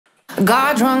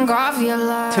Got drunk off your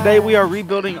love. Today we are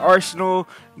rebuilding Arsenal,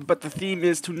 but the theme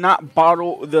is to not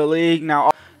bottle the league.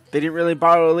 Now, they didn't really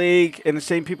bottle the league, and the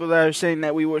same people that are saying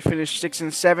that we would finish 6th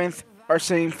and 7th are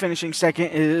saying finishing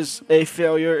 2nd is a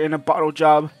failure and a bottle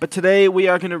job. But today we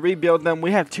are going to rebuild them.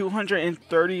 We have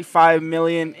 235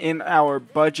 million in our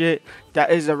budget.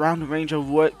 That is around the range of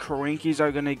what Kroenkes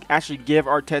are going to actually give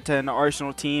Arteta and the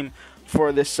Arsenal team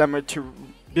for this summer to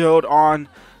build on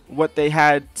what they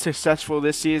had successful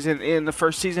this season in the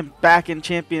first season back in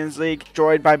Champions League,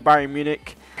 destroyed by Bayern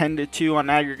Munich 10-2 on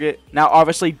aggregate. Now,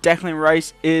 obviously, Declan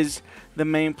Rice is the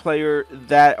main player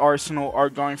that Arsenal are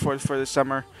going for the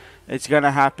summer. It's going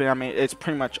to happen. I mean, it's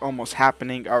pretty much almost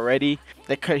happening already.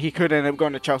 He could end up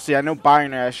going to Chelsea. I know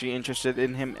Bayern are actually interested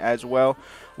in him as well.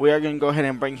 We are going to go ahead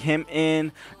and bring him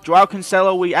in. Joao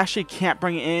Cancelo, we actually can't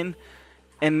bring in.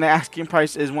 And the asking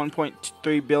price is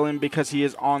 1.3 billion because he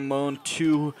is on loan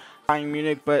to Bayern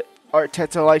Munich. But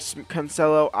Arteta likes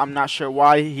Cancelo. I'm not sure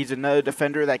why. He's another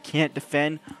defender that can't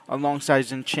defend alongside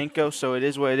Zinchenko, so it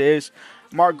is what it is.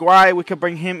 Mark Guay, we could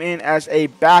bring him in as a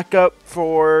backup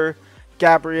for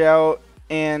Gabriel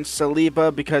and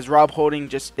Saliba because Rob Holding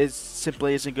just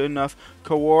simply isn't good enough.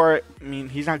 Kawar, I mean,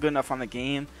 he's not good enough on the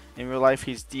game. In real life,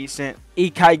 he's decent.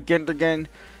 Ilkay Gundogan,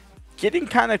 getting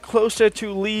kind of closer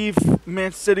to leave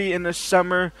Man City in the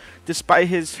summer despite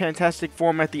his fantastic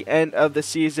form at the end of the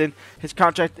season. His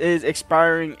contract is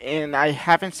expiring, and I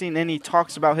haven't seen any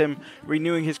talks about him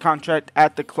renewing his contract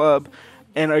at the club.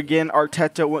 And again,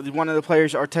 Arteta, one of the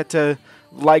players Arteta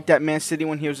liked at Man City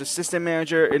when he was assistant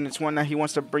manager, and it's one that he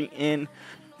wants to bring in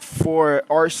for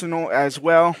Arsenal as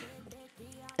well.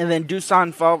 And then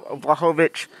Dusan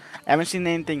Vlahovic, I haven't seen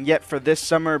anything yet for this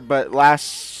summer, but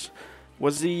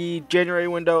was the January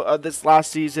window of this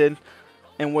last season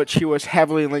in which he was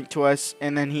heavily linked to us,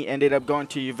 and then he ended up going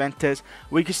to Juventus.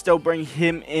 We could still bring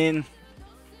him in,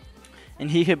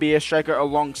 and he could be a striker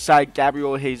alongside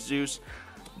Gabriel Jesus.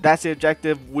 That's the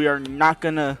objective. We are not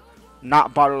going to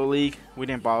not bottle the league. We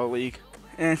didn't bottle the league.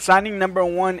 And signing number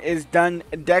 1 is done.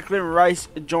 Declan Rice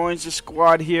joins the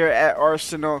squad here at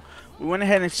Arsenal. We went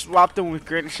ahead and swapped him with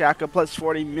Granit Xhaka plus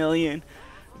 40 million.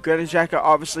 Granit Xhaka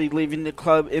obviously leaving the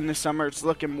club in the summer. It's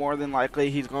looking more than likely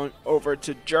he's going over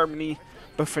to Germany.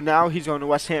 But for now, he's going to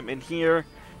West Ham in here.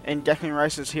 And Declan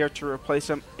Rice is here to replace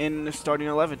him in the starting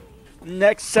 11.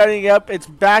 Next, setting up, it's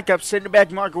backup center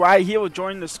back Mark Guay. He will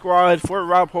join the squad for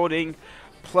Rob Holding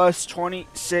plus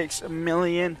 26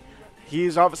 million.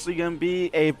 He's obviously going to be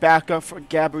a backup for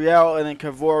Gabriel. And then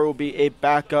Kavor will be a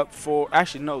backup for...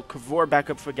 Actually, no. Kavor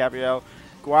backup for Gabriel.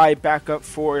 Guay backup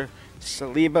for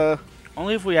Saliba.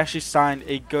 Only if we actually signed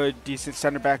a good, decent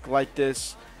center back like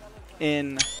this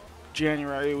in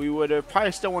January, we would have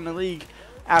probably still won the league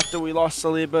after we lost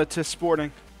Saliba to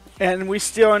Sporting. And we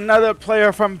steal another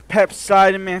player from Pep's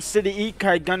side in Man City,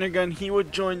 Ilkay Gundogan. He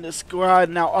would join the squad.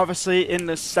 Now, obviously, in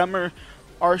the summer,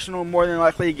 Arsenal more than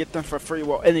likely to get them for free.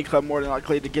 Well, any club more than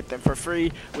likely to get them for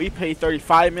free. We paid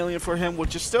 35 million for him,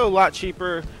 which is still a lot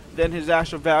cheaper than his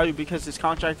actual value because his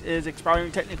contract is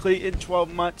expiring technically in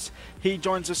 12 months. He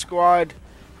joins the squad,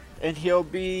 and he'll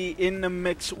be in the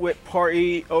mix with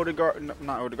Partey,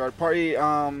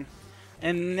 Partey.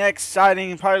 And next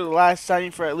signing, probably the last signing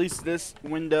for at least this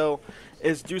window,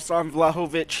 is Dusan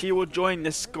Vlahovic. He will join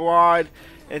the squad,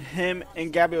 and him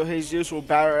and Gabriel Jesus will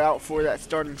battle it out for that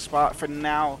starting spot. For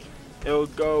now, it will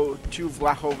go to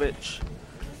Vlahovic,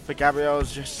 but Gabriel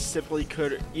just simply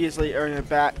could easily earn it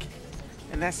back.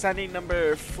 And that's signing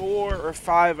number 4 or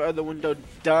 5 of the window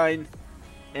done.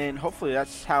 And hopefully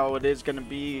that's how it is going to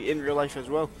be in real life as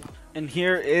well. And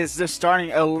here is the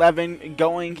starting 11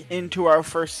 going into our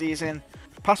first season.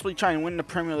 Possibly try and win the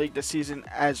Premier League this season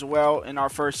as well in our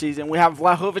first season. We have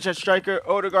Vlahovic as striker,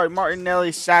 Odegaard,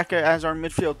 Martinelli, Saka as our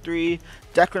midfield 3,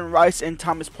 Declan Rice and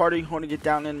Thomas Partey holding it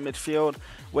down in midfield,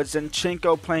 with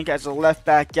Zinchenko playing as a left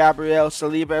back, Gabriel,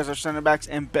 Saliba as our center backs,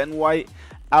 and Ben White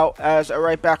out as a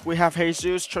right back. We have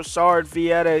Jesus, Trossard,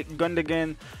 Vieira,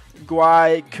 Gundogan,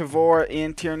 Guay, Kavor,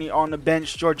 and Tierney on the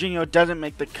bench. Jorginho doesn't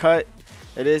make the cut.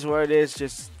 It is what it is.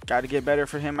 Just got to get better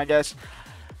for him, I guess.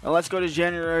 Now let's go to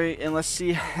January and let's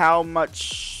see how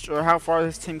much or how far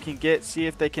this team can get. See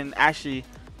if they can actually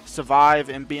survive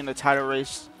and be in the title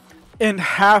race. And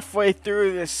halfway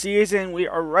through the season, we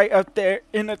are right up there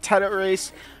in the title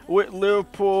race with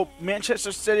Liverpool.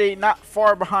 Manchester City not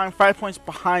far behind, 5 points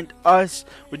behind us.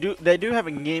 They do have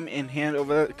a game in hand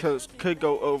over there, could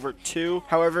go over 2.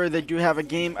 However, they do have a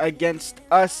game against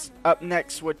us up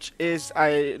next, which is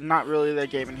not really their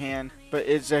game in hand. but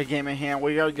it's a game in hand.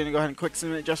 We are going to go ahead and quick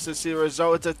submit just to see the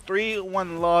result. It's a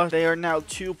 3-1 loss. They are now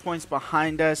 2 points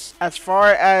behind us. As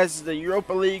far as the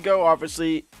Europa League go,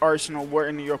 obviously Arsenal were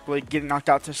in the Europa League, getting knocked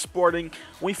out to Sporting.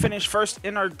 We finished first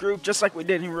in our group just like we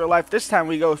did in real life. This time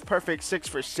we go with perfect 6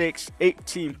 for 6,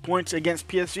 18 points against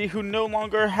PSV, who no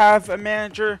longer have a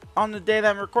manager on the day that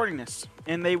I'm recording this.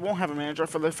 And they won't have a manager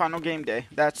for the final game day.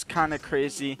 That's kind of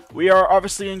crazy. We are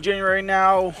obviously in January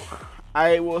now.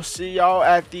 I will see y'all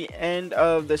at the end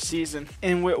of the season.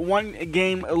 And with one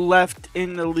game left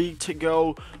in the league to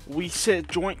go, we sit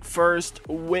joint first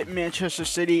with Manchester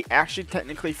City. Actually,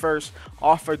 technically first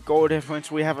off a goal difference.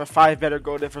 We have a 5 better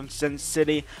goal difference than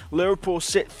City. Liverpool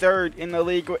sit third in the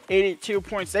league with 82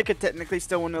 points. They could technically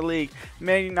still win the league.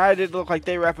 Man United look like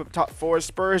they wrap up top 4.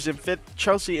 Spurs in 5th.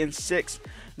 Chelsea in 6th.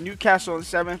 Newcastle in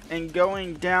 7th, and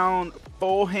going down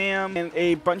Fulham and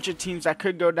a bunch of teams that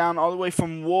could go down, all the way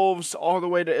from Wolves all the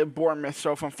way to Bournemouth.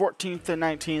 So from 14th to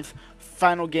 19th,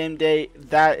 final game day.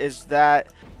 That is that.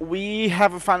 We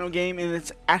have a final game, and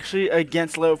it's actually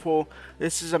against Liverpool.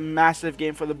 This is a massive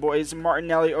game for the boys.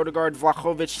 Martinelli, Odegaard,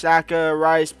 Vlahovic, Saka,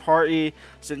 Rice, Partey,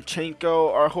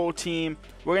 Zinchenko, our whole team.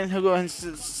 We're going to go ahead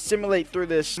and simulate through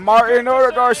this. Martin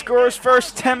Odegaard scores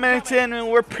first 10 minutes in, and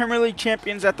we're Premier League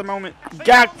champions at the moment.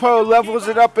 Gakpo levels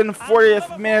it up in the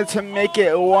 40th minute to make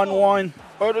it 1-1.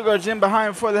 Odegaard's in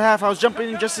behind before the half. I was jumping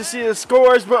in just to see the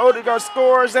scores, but Odegaard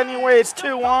scores anyway. It's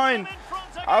 2-1.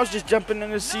 I was just jumping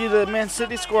in to see the Man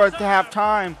City score at the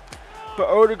halftime. But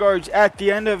Odegaard's at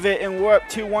the end of it, and we're up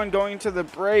 2-1 going into the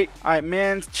break. All right,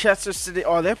 Manchester City.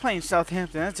 Oh, they're playing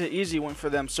Southampton. That's an easy one for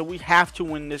them. So we have to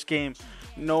win this game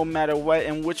no matter what,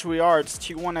 in which we are. It's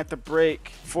 2-1 at the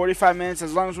break. 45 minutes.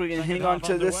 As long as we can hang on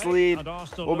to this lead,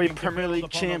 we'll be Premier League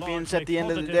champions at the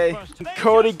end of the day.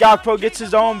 Cody Gakpo gets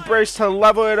his own brace to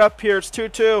level it up here. It's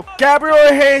 2-2. Gabriel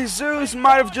Jesus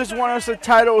might have just won us a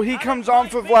title. He comes on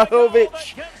for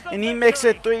Vlahovic, and he makes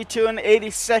it 3-2 in the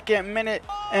 82nd minute.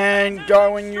 And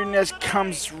Darwin Núñez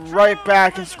comes right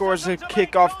back and scores a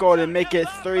kickoff goal to make it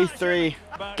 3-3.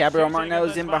 Gabriel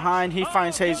Martinelli's in behind. He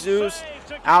finds Jesus.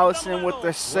 Allison with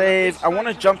the save. I want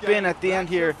to jump in at the end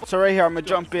here. So right here, I'm going to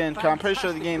jump in because I'm pretty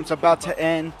sure the game's about to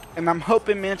end. And I'm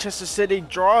hoping Manchester City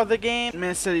draw the game.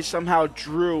 Man City somehow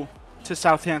drew to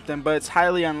Southampton, but it's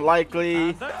highly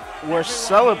unlikely. We're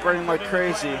celebrating like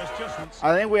crazy.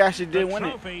 I think we actually did win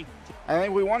it. I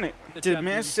think we won it. Did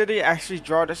Man City actually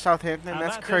draw to Southampton?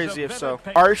 That's crazy if so.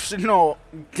 Arsenal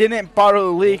didn't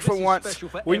bottle the league for once.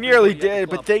 We nearly did,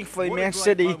 but thankfully Man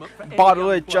City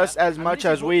bottled it just as much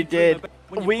as we did.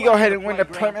 We go ahead and win the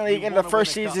Premier League in the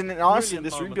first season, and honestly,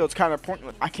 this rebuild's kind of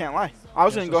pointless. I can't lie. I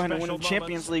was going to go ahead and win the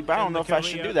Champions League, but I don't know if I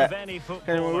should do that.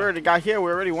 And when we already got here, we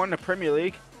already won the Premier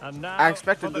League. I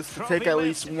expected this to take at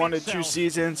least 1 to 2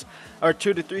 seasons, or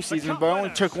 2 to 3 seasons, but I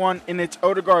only took 1, and it's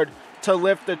Odegaard to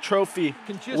lift the trophy.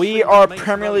 We are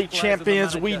Premier League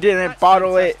champions. We didn't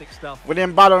bottle it. We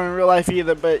didn't bottle it in real life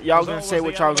either, but y'all gonna say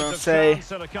what y'all gonna say.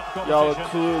 Y'all are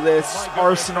clueless.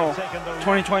 Arsenal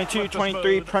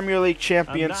 2022-23 Premier League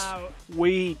champions.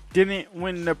 We didn't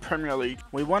win the Premier League.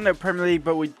 We won the Premier League,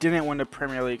 but we didn't win the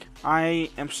Premier League. I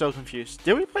am so confused.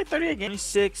 Did we play 38 games?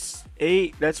 26,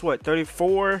 8, that's what,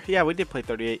 34? Yeah, we did play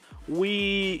 38.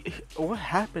 What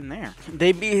happened there?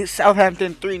 They beat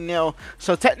Southampton 3-0.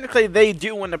 So technically they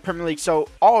do win the Premier League. So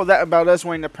all of that about us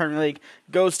winning the Premier League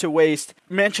goes to waste.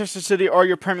 Manchester City are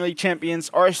your Premier League champions.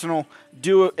 Arsenal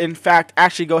do, in fact,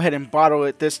 actually go ahead and bottle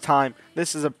it this time.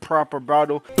 This is a proper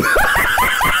bottle.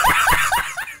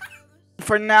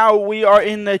 For now, we are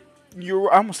in the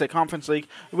I almost said Conference League.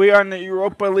 We are in the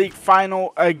Europa League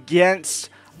final against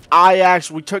Ajax.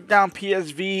 We took down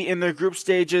PSV in their group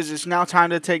stages. It's now time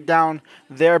to take down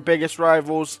their biggest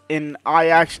rivals in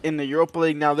Ajax in the Europa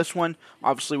League. Now this one,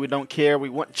 obviously we don't care. We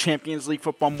want Champions League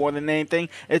football more than anything.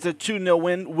 It's a 2-0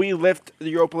 win. We lift the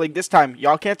Europa League this time.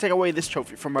 Y'all can't take away this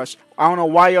trophy from us. I don't know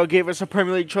why y'all gave us a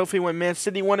Premier League trophy when Man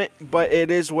City won it, but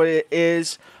it is what it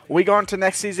is. We go into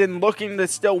next season looking to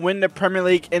still win the Premier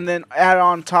League and then add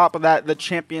on top of that the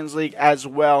Champions League as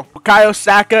well. Bukayo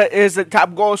Saka is the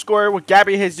top goal scorer with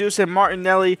Gabriel Jesus and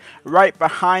Martinelli right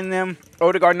behind them.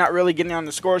 Odegaard not really getting on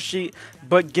the score sheet,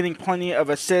 but getting plenty of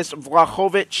assists.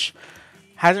 Vlahovic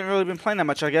hasn't really been playing that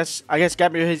much, I guess.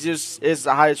 Gabriel Jesus is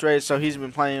the highest rated, so he's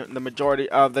been playing the majority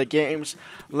of the games.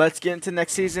 Let's get into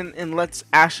next season, and let's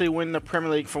actually win the Premier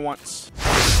League for once.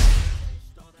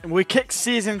 We kick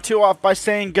Season 2 off by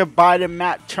saying goodbye to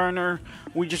Matt Turner.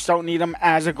 We just don't need him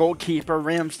as a goalkeeper.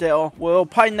 Ramsdale will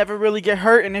probably never really get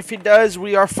hurt, and if he does,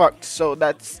 we are fucked. So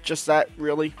that's just that,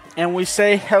 really. And we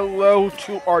say hello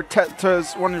to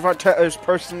Arteta's, one of Arteta's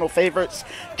personal favorites.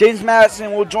 James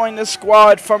Maddison will join the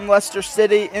squad from Leicester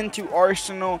City into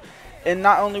Arsenal. And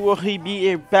not only will he be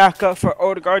a backup for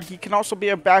Odegaard, he can also be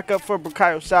a backup for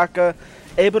Bukayo Saka,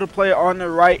 able to play on the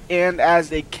right and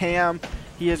as a cam.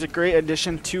 He is a great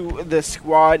addition to the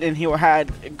squad, and he will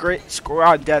have great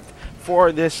squad depth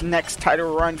for this next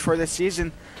title run for the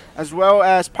season, as well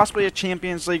as possibly a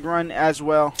Champions League run as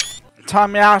well.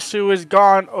 Tomiyasu has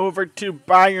gone over to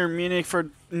Bayern Munich for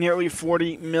nearly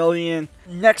 40 million.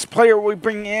 Next player we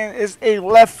bring in is a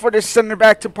left-footed center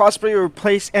back to possibly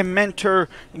replace and mentor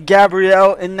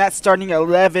Gabriel in that starting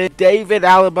 11. David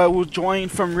Alaba will join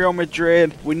from Real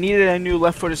Madrid. We needed a new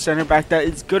left-footed center back that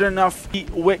is good enough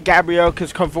with Gabriel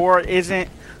because Cavora isn't.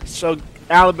 So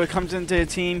Alaba comes into the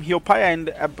team. He'll probably end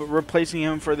up replacing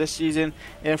him for this season.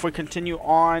 And if we continue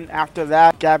on after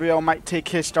that, Gabriel might take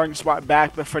his starting spot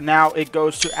back. But for now, it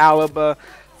goes to Alaba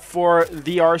for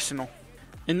the Arsenal.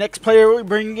 The next player we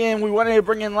bring in, we wanted to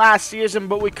bring in last season,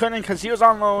 but we couldn't because he was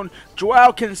on loan.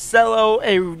 Joao Cancelo,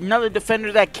 another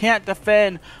defender that can't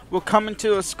defend, will come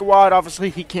into the squad.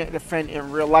 Obviously, he can't defend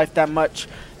in real life that much.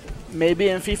 Maybe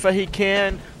in FIFA he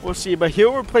can. We'll see. But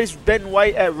he'll replace Ben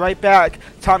White at right back.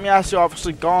 Tomiyasu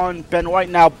obviously gone. Ben White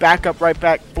now backup right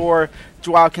back for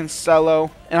Joao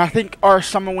Cancelo. And I think our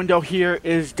summer window here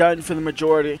is done for the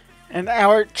majority. In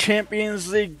our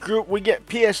Champions League group, we get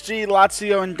PSG,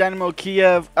 Lazio, and Dynamo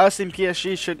Kiev. Us and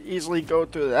PSG should easily go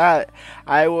through that.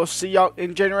 I will see y'all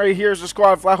in January. Here's the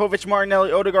squad. Vlahovic,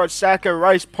 Martinelli, Odegaard, Saka,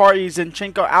 Rice, Partey,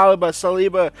 Zinchenko, Alaba,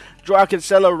 Saliba, Joao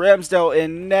Cancelo, Ramsdale,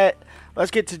 and net.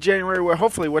 Let's get to January where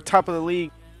hopefully we're top of the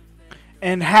league.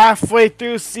 And halfway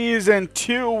through season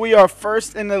 2, we are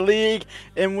first in the league,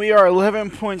 and we are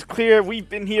 11 points clear. We've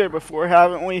been here before,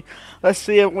 haven't we? Let's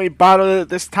see if we bottle it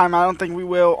this time. I don't think we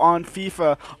will on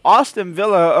FIFA. Aston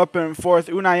Villa up in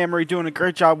 4th. Unai Emery doing a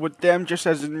great job with them, just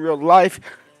as in real life.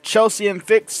 Chelsea in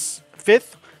 5th.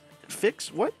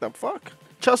 What the fuck?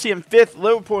 Chelsea in 5th.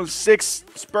 Liverpool in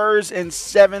 6th. Spurs in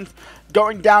 7th.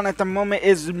 Going down at the moment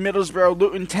is Middlesbrough,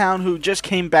 Luton Town, who just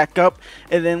came back up,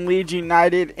 and then Leeds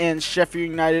United and Sheffield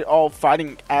United all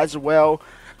fighting as well.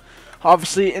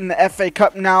 Obviously, in the FA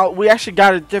Cup now, we actually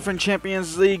got a different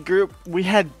Champions League group. We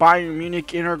had Bayern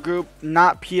Munich in our group,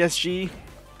 not PSG,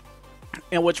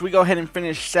 in which we go ahead and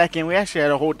finish second. We actually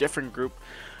had a whole different group.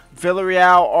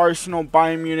 Villarreal, Arsenal,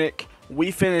 Bayern Munich.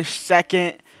 We finished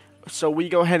second. So we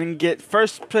go ahead and get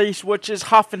first place, which is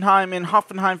Hoffenheim, and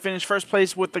Hoffenheim finished first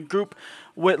place with the group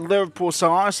with Liverpool.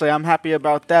 So honestly, I'm happy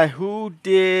about that. Who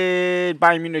did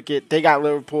Bayern Munich get? They got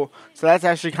Liverpool. So that's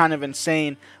actually kind of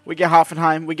insane. We get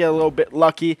Hoffenheim. We get a little bit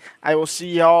lucky. I will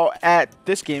see y'all at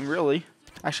this game, really.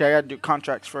 Actually, I got to do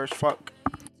contracts first. Fuck.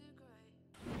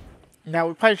 Now,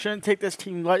 we probably shouldn't take this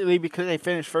team lightly because they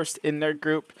finished first in their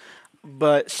group.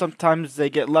 But sometimes they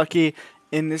get lucky.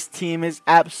 And this team is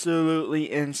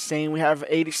absolutely insane. We have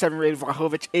 87 rated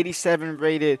Vlahovic, 87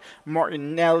 rated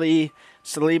Martinelli.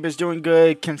 Saliba's doing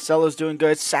good. Cancelo's doing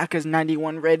good. Saka's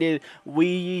 91 rated.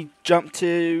 We jump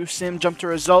to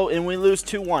result, and we lose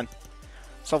 2-1.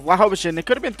 So Vlahovic, and it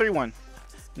could have been 3-1.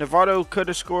 Navarro could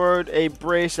have scored a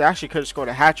brace. Actually could have scored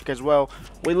a hat-trick as well.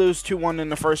 We lose 2-1 in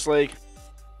the first leg.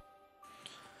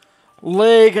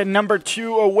 Leg number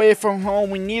 2 away from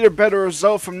home. We need a better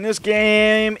result from this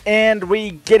game, and we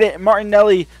get it.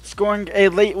 Martinelli scoring a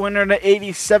late winner in the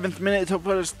 87th minute to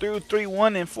put us through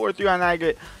 3-1 and 4-3 on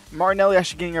aggregate. Martinelli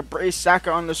actually getting a brace. Saka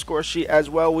on the score sheet as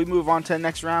well. We move on to the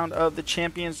next round of the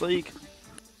Champions League.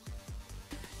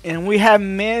 And we have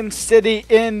Man City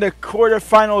in the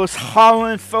quarterfinals.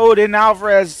 Haaland, Foden,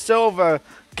 Alvarez, Silva,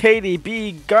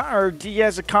 KDB, Gunnar,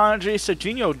 Diaz, Akanji,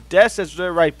 Serginho Dest as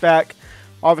their right back.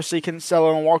 Obviously,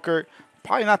 Cancelo and Walker,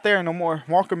 probably not there no more.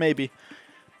 Walker maybe,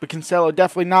 but Cancelo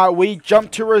definitely not. We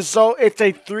jump to result. It's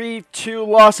a 3-2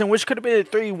 loss, and which could have been a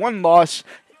 3-1 loss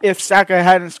if Saka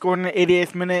hadn't scored in the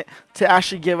 88th minute to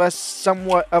actually give us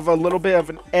somewhat of a little bit of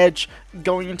an edge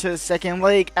going into the second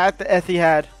leg at the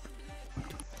Etihad.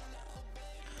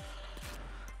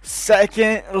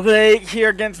 Second leg here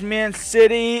against Man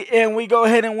City, and we go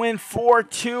ahead and win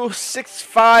 4-2,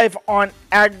 6-5 on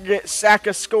aggregate.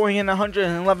 Saka scoring in the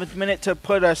 111th minute to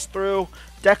put us through.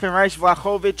 Declan Rice,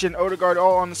 Vlahovic, and Odegaard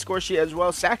all on the score sheet as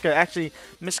well. Saka actually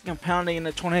missing a penalty in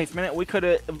the 28th minute. We could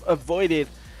have avoided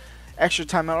extra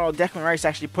time at all. Declan Rice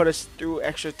actually put us through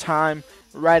extra time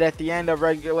right at the end of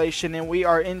regulation, and we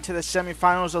are into the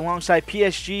semifinals alongside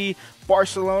PSG,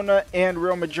 Barcelona, and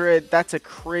Real Madrid. That's a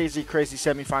crazy, crazy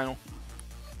semifinal.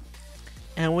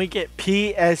 And we get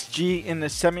PSG in the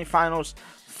semifinals.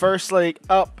 First leg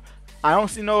up. I don't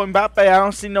see no Mbappe. I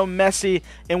don't see no Messi.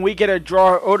 And we get a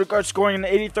draw. Odegaard scoring in the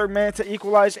 83rd minute to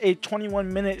equalize a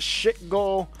 21-minute shit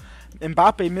goal.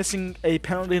 Mbappe missing a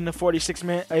penalty in the 46th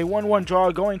minute. A 1-1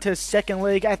 draw going to the second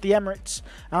leg at the Emirates.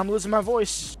 I'm losing my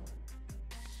voice.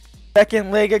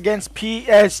 Second leg against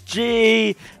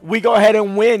PSG, we go ahead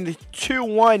and win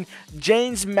 2-1.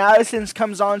 James Madison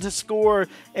comes on to score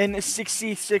in the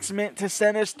 66th minute to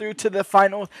send us through to the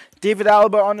final. David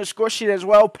Alaba on the score sheet as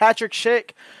well. Patrick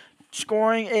Schick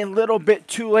scoring a little bit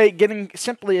too late, getting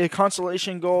simply a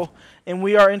consolation goal. And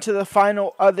we are into the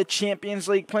final of the Champions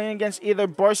League, playing against either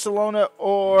Barcelona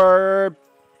or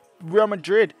Real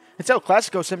Madrid. It's El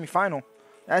Clasico semifinal.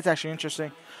 That's actually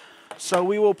interesting. So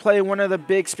we will play one of the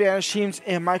big Spanish teams,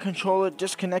 and my controller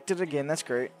disconnected again. That's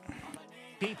great.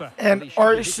 And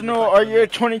Arsenal are your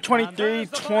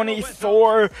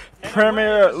 2023-24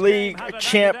 Premier League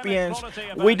champions.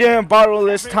 We didn't bottle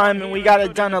this time, and we got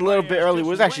it done a little bit early. We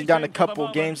was actually done a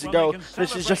couple games ago.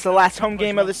 This is just the last home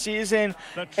game of the season,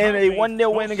 and a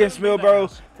 1-0 win against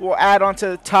Middlesbrough will add on to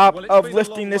the top of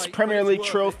lifting this Premier League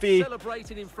trophy.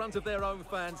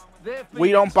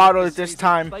 We don't bottle it this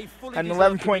time. An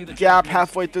 11-point gap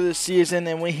halfway through the season,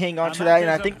 and we hang on to that, and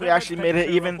I think we actually made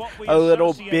it even a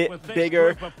little bit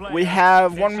bigger. We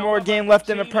have one more game left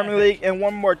in the Premier League and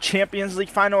one more Champions League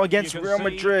final against Real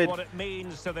Madrid.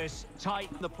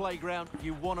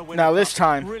 Now this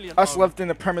time, us lifting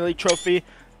the Premier League trophy,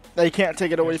 they can't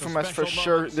take it away from us for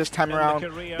sure this time around.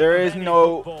 There is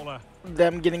no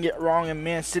them getting it wrong and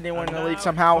Man City winning the league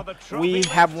somehow. We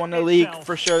have won the league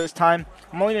for sure this time.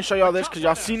 I'm only going to show y'all this because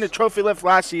y'all seen the trophy lift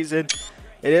last season.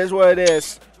 It is what it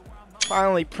is.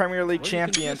 Finally, Premier League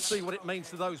champions. Let's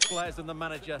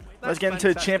get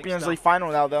into the Champions League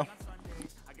final now, though.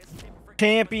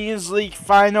 Champions League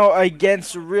final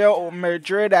against Real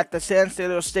Madrid at the San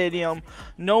Siro Stadium.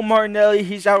 No Martinelli,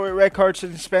 he's out with red card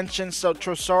suspension, so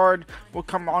Trossard will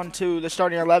come on to the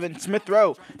starting 11. Smith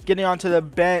Rowe getting onto the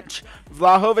bench.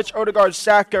 Vlahovic, Odegaard,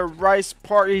 Saka, Rice,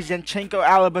 Partey, Zinchenko,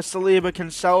 Alaba, Saliba,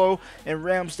 Cancelo, and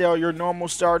Ramsdale, your normal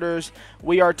starters.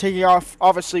 We are taking off,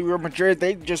 obviously, Real Madrid.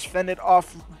 They just fended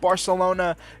off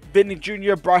Barcelona. Vinny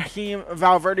Jr., Brahim,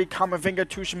 Valverde, Camavinga,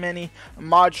 Tchouaméni,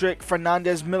 Modric,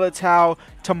 Fernandes, Militao,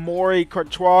 Tomori,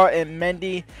 Courtois, and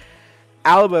Mendy.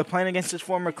 Alaba playing against his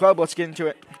former club. Let's get into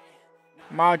it.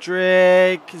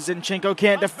 Modric, Zinchenko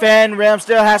can't defend.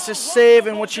 Ramsdale has to save,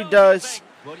 and what she does.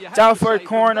 It's out for a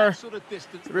corner.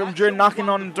 Real Madrid knocking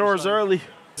on the doors early.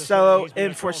 Marcelo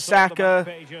in for Saka.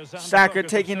 Saka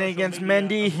taking it against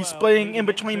Mendy. He's splitting in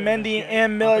between Mendy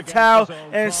and Militao.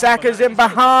 And Saka's in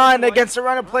behind against the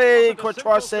run of play.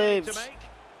 Courtois saves.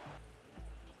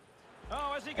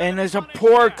 And there's a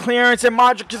poor clearance, and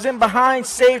Modric is in behind.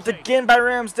 Saved again by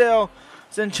Ramsdale.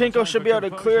 Zinchenko should be able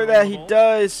to clear that. He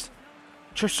does.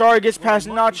 Trossard gets past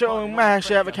Nacho, and we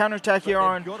actually have a counterattack here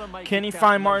on. Can he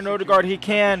find Martin Odegaard? He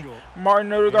can.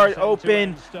 Martin Odegaard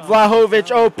open.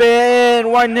 Vlahovic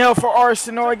open. 1-0 for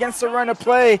Arsenal against the run of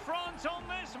play.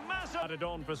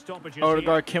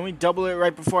 Odegaard, can we double it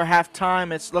right before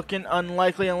halftime? It's looking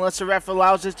unlikely unless the ref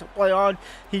allows us to play on.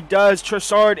 He does.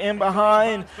 Trossard in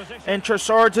behind. And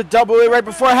Trossard to double it right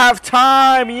before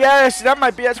halftime. Yes, that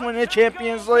might be us winning the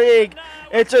Champions League.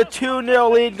 It's a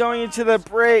 2-0 lead going into the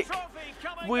break.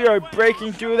 We are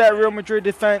breaking through that Real Madrid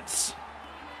defense.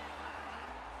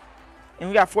 And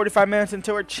we got 45 minutes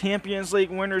until we're Champions League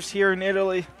winners here in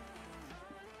Italy.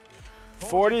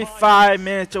 45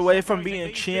 minutes away from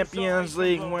being Champions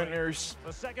League winners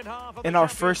in our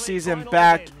first season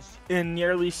back in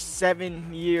nearly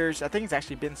 7 years. I think it's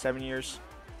actually been 7 years.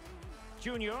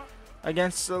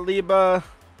 Against Saliba.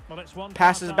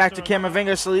 Passes back to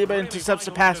Camavinga. Saliba intercepts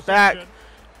the pass back.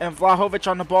 And Vlahovic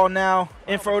on the ball now.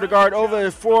 In for Odegaard.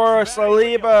 Over for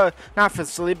Saliba. Not for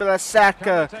Saliba, that's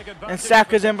Saka. And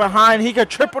Saka's in behind. He could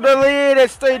triple the lead.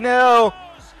 It's 3-0.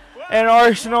 And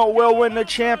Arsenal will win the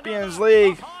Champions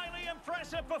League.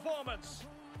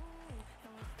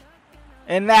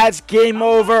 And that's game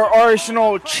over.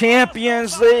 Arsenal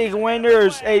Champions League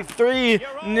winners. A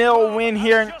 3-0 win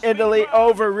here in Italy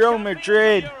over Real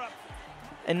Madrid.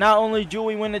 And not only do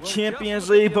we win the Champions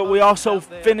League, but we also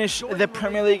finish the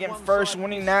Premier League in first,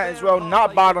 winning that as well,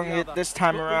 not bottling it this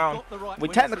time around. We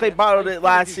technically bottled it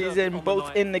last season,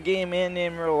 both in the game and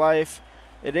in real life.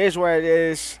 It is what it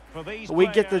is. We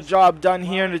get the job done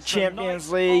here in the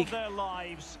Champions League.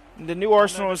 The new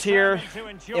Arsenal is here,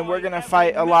 and we're going to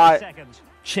fight a lot.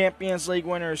 Champions League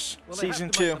winners,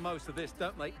 Season 2. And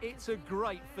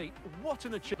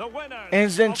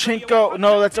Zinchenko,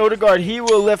 no, that's Odegaard. He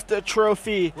will lift the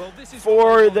trophy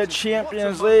for the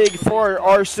Champions League for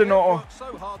Arsenal.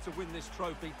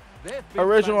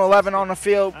 Original 11 on the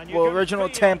field, well, original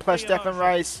 10 plus Stephen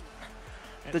Rice.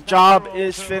 The job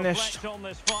is finished.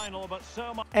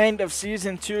 End of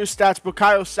season 2 stats.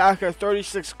 Bukayo Saka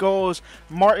 36 goals,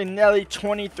 Martinelli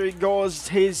 23 goals,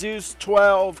 Jesus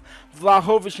 12,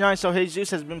 Vlahovic 9. So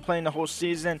Jesus has been playing the whole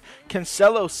season.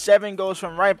 Cancelo 7 goals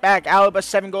from right back, Alaba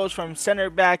 7 goals from center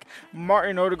back,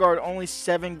 Martin Odegaard only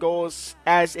 7 goals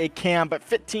as a cam, but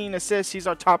 15 assists. He's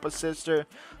our top assister,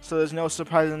 so there's no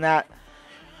surprise in that.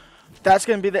 That's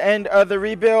going to be the end of the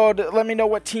rebuild. Let me know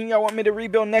what team y'all want me to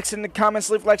rebuild next in the comments.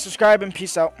 Leave a like, subscribe, and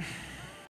peace out.